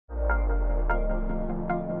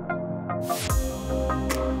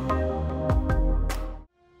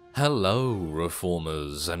Hello,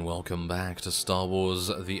 Reformers, and welcome back to Star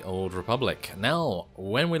Wars The Old Republic. Now,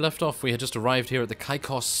 when we left off, we had just arrived here at the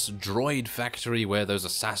Cadeaux droid factory where those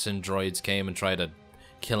assassin droids came and tried to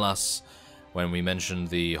kill us. When we mentioned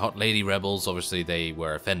the Hot Lady Rebels, obviously they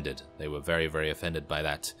were offended. They were very, very offended by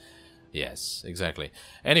that. Yes, exactly.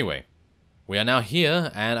 Anyway, we are now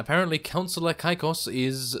here, and apparently Councillor Cadeaux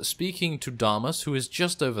is speaking to DARMAS, who is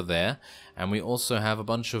just over there, and we also have a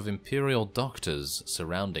bunch of Imperial doctors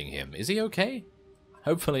surrounding him. Is he okay?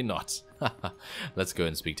 Hopefully not. Let's go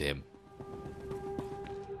and speak to him.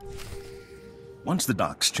 Once the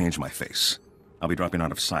docks change my face, I'll be dropping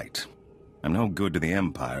out of sight. I'm no good to the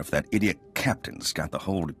Empire if that idiot captain's got the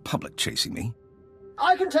whole Republic chasing me.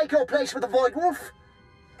 I can take your place with the Void Wolf.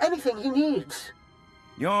 Anything he needs.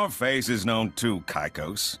 Your face is known too,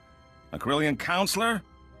 Cadeaux. A Corellian counselor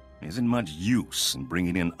isn't much use in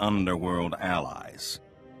bringing in underworld allies.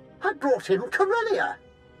 I brought him Corellia.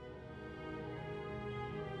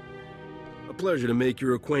 A pleasure to make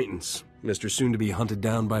your acquaintance, Mr. Soon-to-be hunted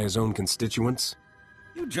down by his own constituents.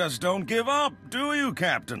 You just don't give up, do you,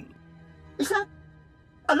 Captain? Is that...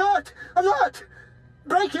 Alert! Alert!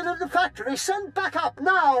 Break into the factory, send backup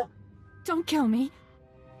now! Don't kill me.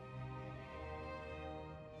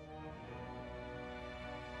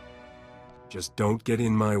 Just don't get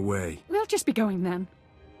in my way. We'll just be going then.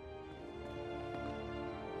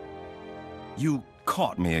 You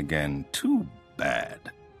caught me again. Too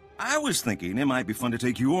bad. I was thinking it might be fun to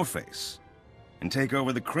take your face and take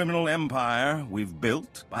over the criminal empire we've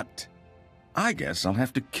built, but I guess I'll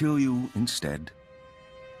have to kill you instead.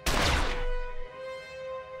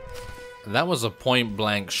 That was a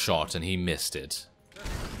point-blank shot, and he missed it.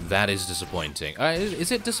 That is disappointing.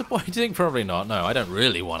 Is it disappointing? Probably not. No, I don't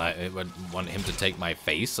really want him to take my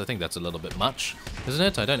face. I think that's a little bit much, isn't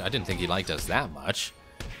it? I didn't think he liked us that much.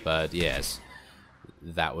 But yes,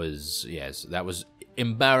 that was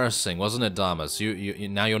embarrassing, wasn't it, DARMAS? You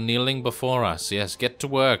now you're kneeling before us. Yes, get to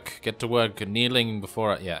work. Get to work. Kneeling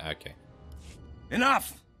before us. Yeah, okay.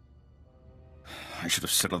 Enough! I should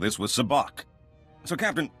have settled this with Sabak. So,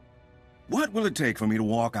 Captain, what will it take for me to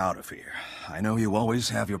walk out of here? I know you always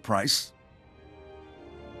have your price.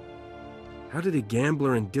 How did a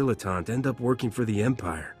gambler and dilettante end up working for the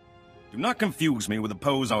Empire? Do not confuse me with the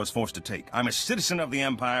pose I was forced to take. I'm a citizen of the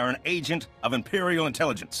Empire, an agent of Imperial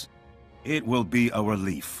intelligence. It will be a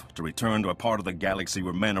relief to return to a part of the galaxy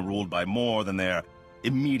where men are ruled by more than their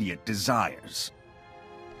immediate desires.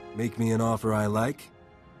 Make me an offer I like,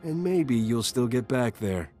 and maybe you'll still get back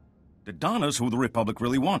there. DODONNA's who the Republic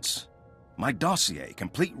really wants. My dossier,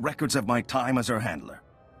 complete records of my time as her handler.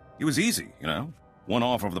 It was easy, you know. One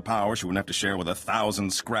offer of the power she wouldn't have to share with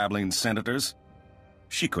 1,000 scrabbling senators.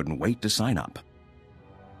 She couldn't wait to sign up.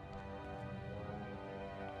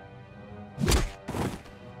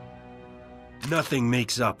 Nothing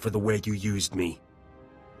makes up for the way you used me.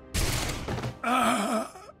 Oh,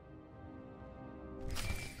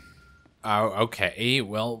 okay.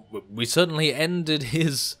 Well, we certainly ended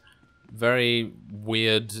his very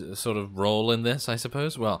weird sort of role in this, I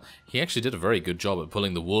suppose. Well, he actually did a very good job at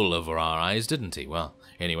pulling the wool over our eyes, didn't he? Well,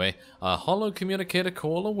 anyway, a holo communicator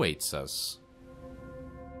call awaits us.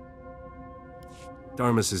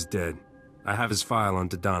 DARMAS is dead. I have his file on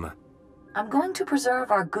DODONNA. I'm going to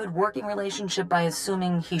preserve our good working relationship by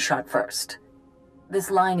assuming he shot first.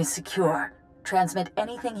 This line is secure. Transmit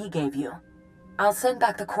anything he gave you. I'll send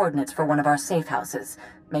back the coordinates for one of our safe houses.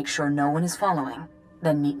 Make sure no one is following.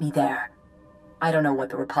 Then meet me there. I don't know what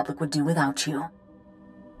the Republic would do without you.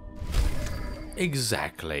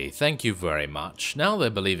 Exactly. Thank you very much. Now they're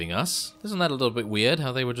believing us. Isn't that a little bit weird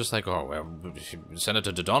how they were just like, oh, well,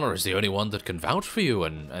 Senator DODONNA is the only one that can vouch for you,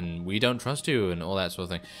 and we don't trust you, and all that sort of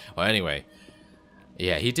thing. Well, anyway,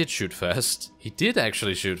 yeah, he did shoot first. He did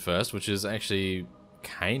actually shoot first, which is actually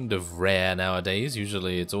kind of rare nowadays.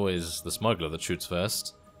 Usually it's always the smuggler that shoots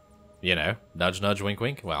first. You know, nudge, nudge, wink,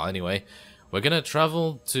 wink. Well, anyway, we're gonna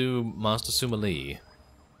travel to Master Suma Lee.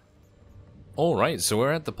 Alright, so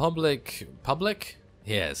we're at the public?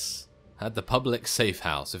 Yes. At the public safe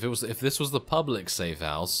house. If this was the public safe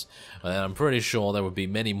house, then I'm pretty sure there would be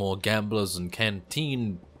many more gamblers and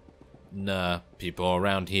canteen people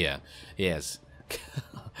around here. Yes.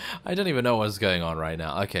 I don't even know what's going on right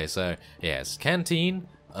now. Okay, so, yes, canteen,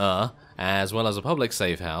 as well as a public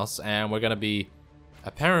safe house, and we're gonna be,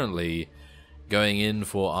 apparently, going in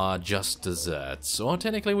for our just desserts. Or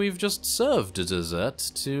technically we've just served a dessert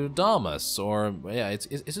to DARMAS. Or, yeah,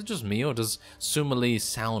 is it just me, or does Suma Lee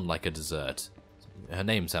sound like a dessert? Her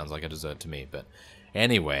name sounds like a dessert to me, but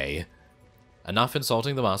anyway. Enough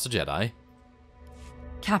insulting the Master Jedi.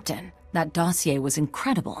 Captain, that dossier was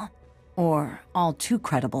incredible. Or all too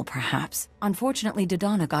credible, perhaps. Unfortunately,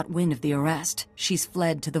 DODONNA got wind of the arrest. She's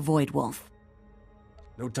fled to the Void Wolf.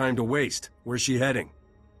 No time to waste. Where's she heading?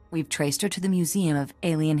 We've traced her to the Museum of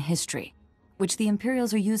Alien History, which the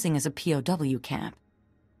Imperials are using as a POW camp.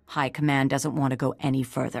 High Command doesn't want to go any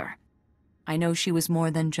further. I know she was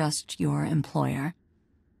more than just your employer.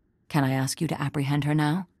 Can I ask you to apprehend her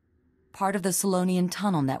now? Part of the Solonian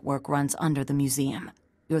tunnel network runs under the museum.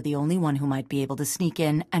 You're the only one who might be able to sneak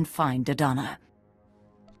in and find DODONNA.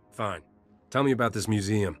 Fine. Tell me about this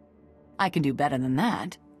museum. I can do better than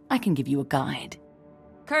that. I can give you a guide.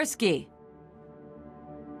 Kursky!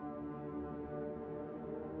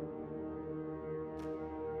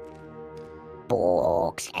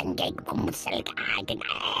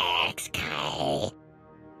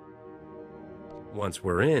 Once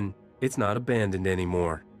we're in, it's not abandoned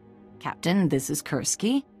anymore. Captain, this is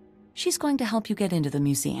Kursky. She's going to help you get into the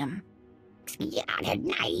museum.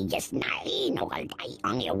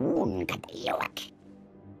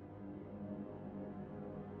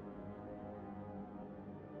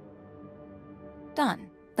 Done.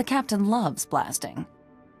 The captain loves blasting.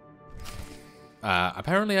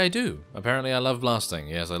 Apparently I do. Apparently I love blasting.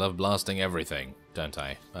 Yes, I love blasting everything, don't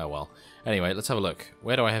I? Oh well. Anyway, let's have a look.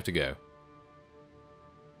 Where do I have to go?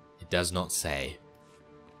 It does not say.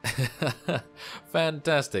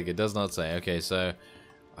 Fantastic, it does not say. Okay, so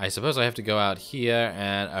I suppose I have to go out here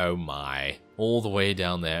and... oh my. All the way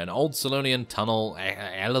down there. An old Solonian tunnel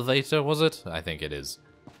elevator, was it? I think it is.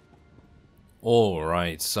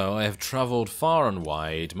 Alright, so I have traveled far and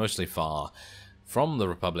wide, mostly far, from the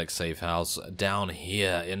Republic safe house down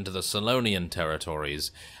here into the Solonian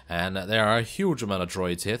territories. And there are a huge amount of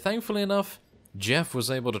droids here. Thankfully enough, Jeff was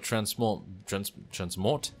able to transport...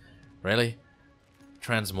 Really?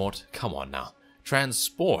 Transmort? Come on now.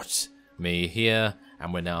 Transport me here,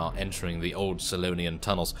 and we're now entering the old Solonian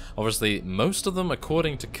tunnels. Obviously, most of them,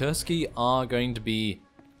 according to Kursky, are going to be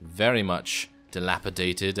very much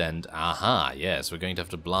dilapidated, and aha, yes, we're going to have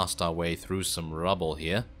to blast our way through some rubble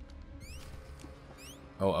here.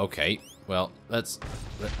 Oh, okay. Well, let's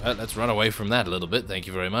run away from that a little bit. Thank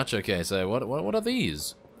you very much. Okay, so what are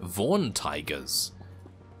these? Vaughn tigers.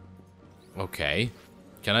 Okay.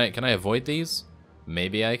 Can I avoid these?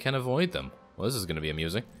 Maybe I can avoid them. Well, this is going to be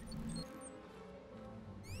amusing.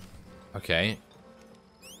 Okay.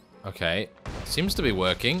 Okay. Seems to be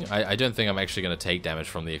working. I don't think I'm actually going to take damage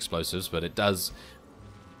from the explosives, but it does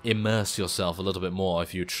immerse yourself a little bit more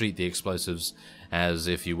if you treat the explosives as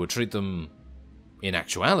if you would treat them in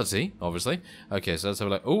actuality, obviously. Okay, so let's have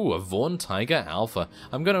a look. Ooh, a Vaughn Tiger Alpha.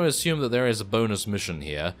 I'm going to assume that there is a bonus mission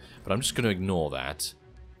here, but I'm just going to ignore that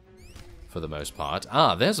for the most part.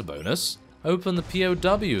 Ah, there's a bonus. Open the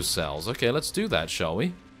POW cells. Okay, let's do that, shall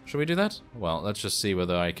we? Shall we do that? Well, let's just see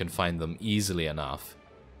whether I can find them easily enough.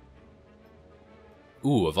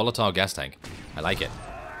 Ooh, a volatile gas tank. I like it.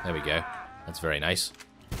 There we go. That's very nice.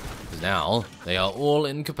 Because now, they are all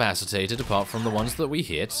incapacitated apart from the ones that we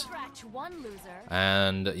hit.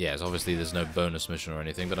 And, yes, obviously there's no bonus mission or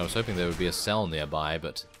anything, but I was hoping there would be a cell nearby,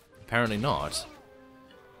 but apparently not.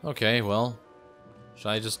 Okay, well, should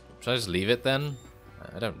I just leave it then?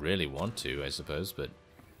 I don't really want to, I suppose, but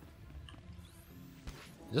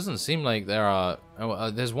it doesn't seem like there are... oh,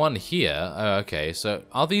 there's one here. Oh, okay, so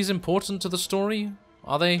are these important to the story?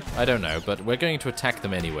 Are they? I don't know, but we're going to attack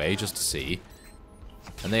them anyway, just to see.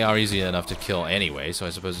 And they are easy enough to kill anyway, so I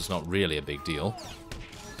suppose it's not really a big deal.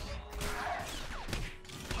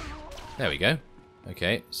 There we go.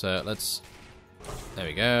 Okay, so let's... there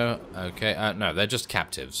we go. Okay, no, they're just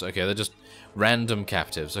captives. Okay, they're just random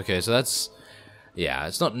captives. Okay, so that's... yeah,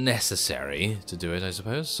 it's not necessary to do it, I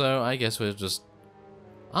suppose. So I guess we'll just...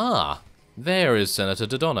 ah, there is Senator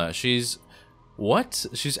DODONNA. She's... what?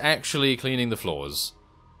 She's actually cleaning the floors.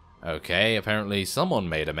 Okay, apparently someone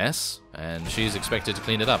made a mess, and she's expected to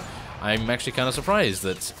clean it up. I'm actually kind of surprised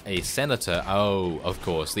that a senator... oh, of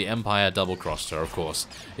course, the Empire double-crossed her, of course.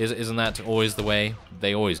 Isn't that always the way?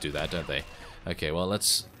 They always do that, don't they? Okay, well,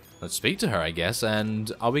 let's speak to her, I guess,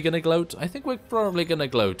 and are we going to gloat? I think we're probably going to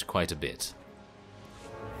gloat quite a bit.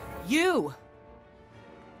 You!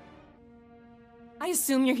 I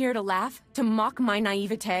assume you're here to laugh? To mock my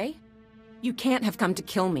naivete? You can't have come to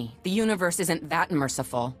kill me. The universe isn't that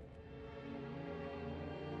merciful.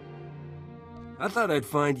 I thought I'd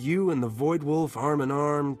find you and the Void Wolf arm in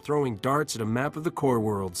arm, throwing darts at a map of the core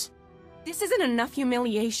worlds. This isn't enough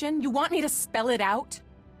humiliation? You want me to spell it out?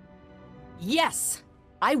 Yes!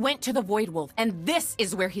 I went to the Void Wolf, and this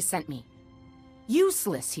is where he sent me.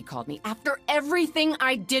 Useless, he called me, after everything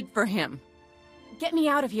I did for him. Get me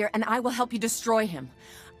out of here, and I will help you destroy him.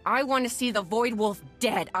 I want to see the Void Wolf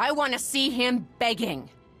dead. I want to see him begging.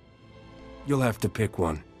 You'll have to pick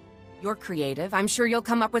one. You're creative. I'm sure you'll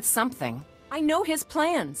come up with something. I know his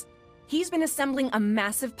plans. He's been assembling a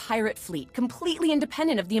massive pirate fleet, completely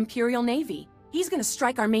independent of the Imperial Navy. He's gonna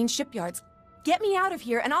strike our main shipyards. Get me out of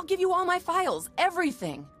here, and I'll give you all my files,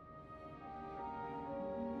 everything.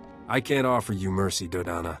 I can't offer you mercy,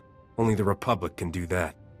 DODONNA. Only the Republic can do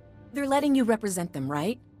that. They're letting you represent them,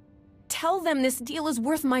 right? Tell them this deal is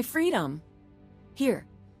worth my freedom. Here,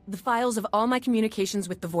 the files of all my communications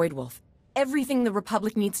with the Void Wolf. Everything the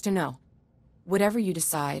Republic needs to know. Whatever you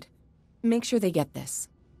decide, make sure they get this.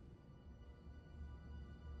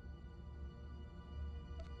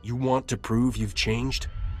 You want to prove you've changed?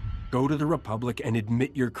 Go to the Republic and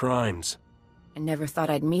admit your crimes. I never thought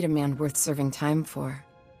I'd meet a man worth serving time for.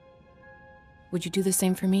 Would you do the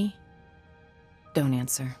same for me? Don't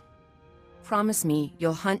answer. Promise me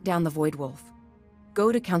you'll hunt down the Void Wolf.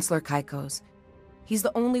 Go to Counselor Cadeaux. He's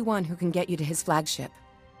the only one who can get you to his flagship.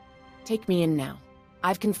 Take me in now.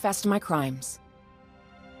 I've confessed my crimes.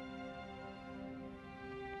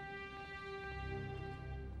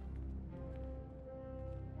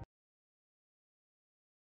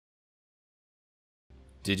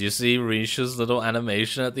 Did you see Risha's little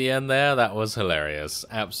animation at the end there? That was hilarious.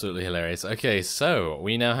 Absolutely hilarious. Okay, so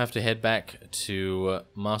we now have to head back to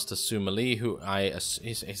Master Suma Lee, who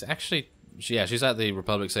is actually... Yeah, she's at the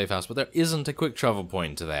Republic Safe House, but there isn't a quick travel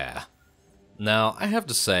point there. Now, I have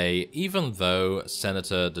to say, even though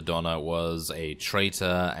Senator DODONNA was a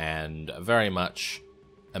traitor and very much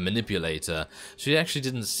a manipulator, she actually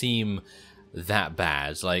didn't seem that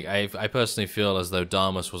bad. Like, I personally feel as though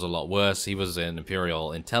DARMAS was a lot worse. He was an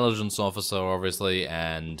Imperial intelligence officer, obviously,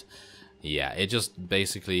 and yeah, it just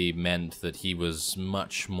basically meant that he was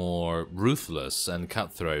much more ruthless and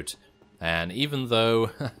cutthroat. And even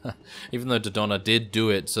though DODONNA did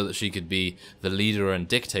do it so that she could be the leader and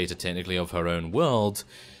dictator, technically, of her own world,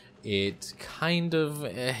 it kind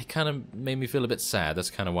of made me feel a bit sad.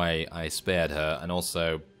 That's kind of why I spared her, and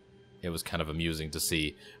also it was kind of amusing to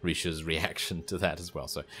see Risha's reaction to that as well.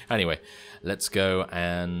 So anyway, let's go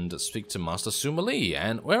and speak to Master Suma Lee.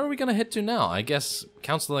 And where are we going to head to now? I guess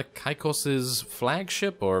Counselor Cadeaux'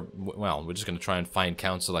 flagship? Or, well, we're just going to try and find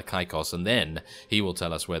Counselor Cadeaux, and then he will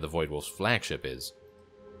tell us where the Void Wolf's flagship is.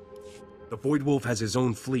 The Void Wolf has his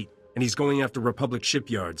own fleet, and he's going after Republic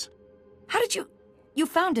shipyards. How did you... You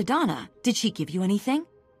found DODONNA. Did she give you anything?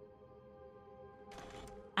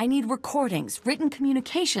 I need recordings, written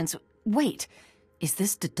communications... Wait, is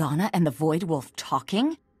this DODONNA and the Void Wolf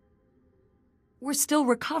talking? We're still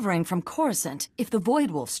recovering from Coruscant. If the Void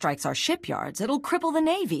Wolf strikes our shipyards, it'll cripple the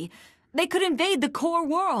Navy. They could invade the core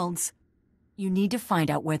worlds. You need to find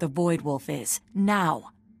out where the Void Wolf is, now.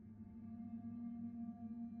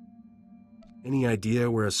 Any idea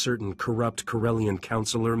where a certain corrupt Corellian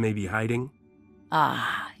counselor may be hiding?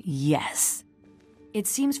 Ah, yes. It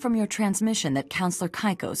seems from your transmission that Counselor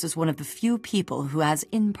Cadeaux is one of the few people who has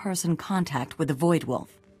in-person contact with the Void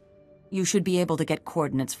Wolf. You should be able to get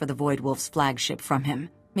coordinates for the Void Wolf's flagship from him,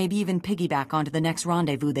 maybe even piggyback onto the next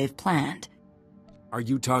rendezvous they've planned. Are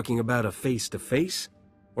you talking about a face-to-face?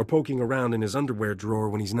 Or poking around in his underwear drawer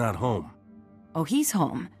when he's not home? Oh, he's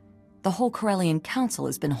home. The whole Corellian Council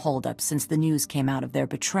has been holed up since the news came out of their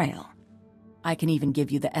betrayal. I can even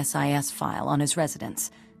give you the SIS file on his residence,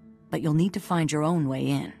 but you'll need to find your own way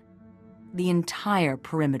in. The entire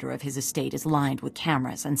perimeter of his estate is lined with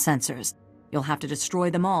cameras and sensors. You'll have to destroy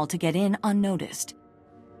them all to get in unnoticed.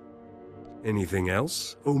 Anything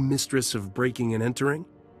else, oh mistress of breaking and entering?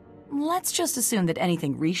 Let's just assume that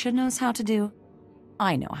anything Risha knows how to do,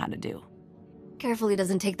 I know how to do. Careful he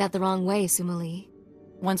doesn't take that the wrong way, Suma Lee.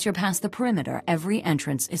 Once you're past the perimeter, every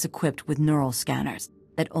entrance is equipped with neural scanners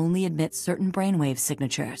that only admit certain brainwave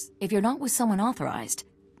signatures. If you're not with someone authorized,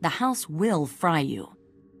 the house will fry you.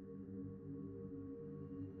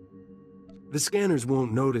 The scanners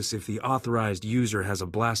won't notice if the authorized user has a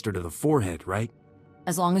blaster to the forehead, right?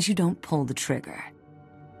 As long as you don't pull the trigger.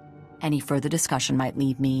 Any further discussion might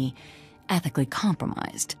leave me ethically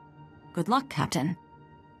compromised. Good luck, Captain.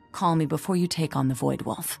 Call me before you take on the Void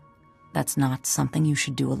Wolf. That's not something you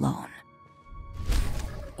should do alone.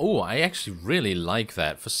 Oh, I actually really like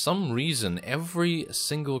that. For some reason, every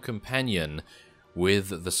single companion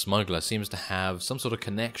with the Smuggler seems to have some sort of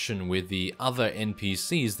connection with the other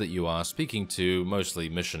NPCs that you are speaking to, mostly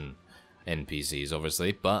mission NPCs,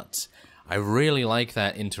 obviously, but I really like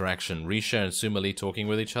that interaction, Risha and Suma Lee talking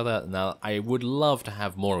with each other. Now, I would love to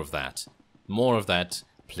have more of that. More of that,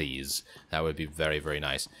 please. That would be very, very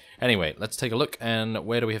nice. Anyway, let's take a look, and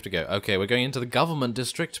where do we have to go? Okay, we're going into the government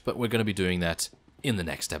district, but we're going to be doing that in the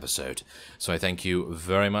next episode. So I thank you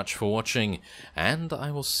very much for watching, and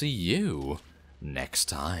I will see you next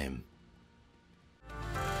time.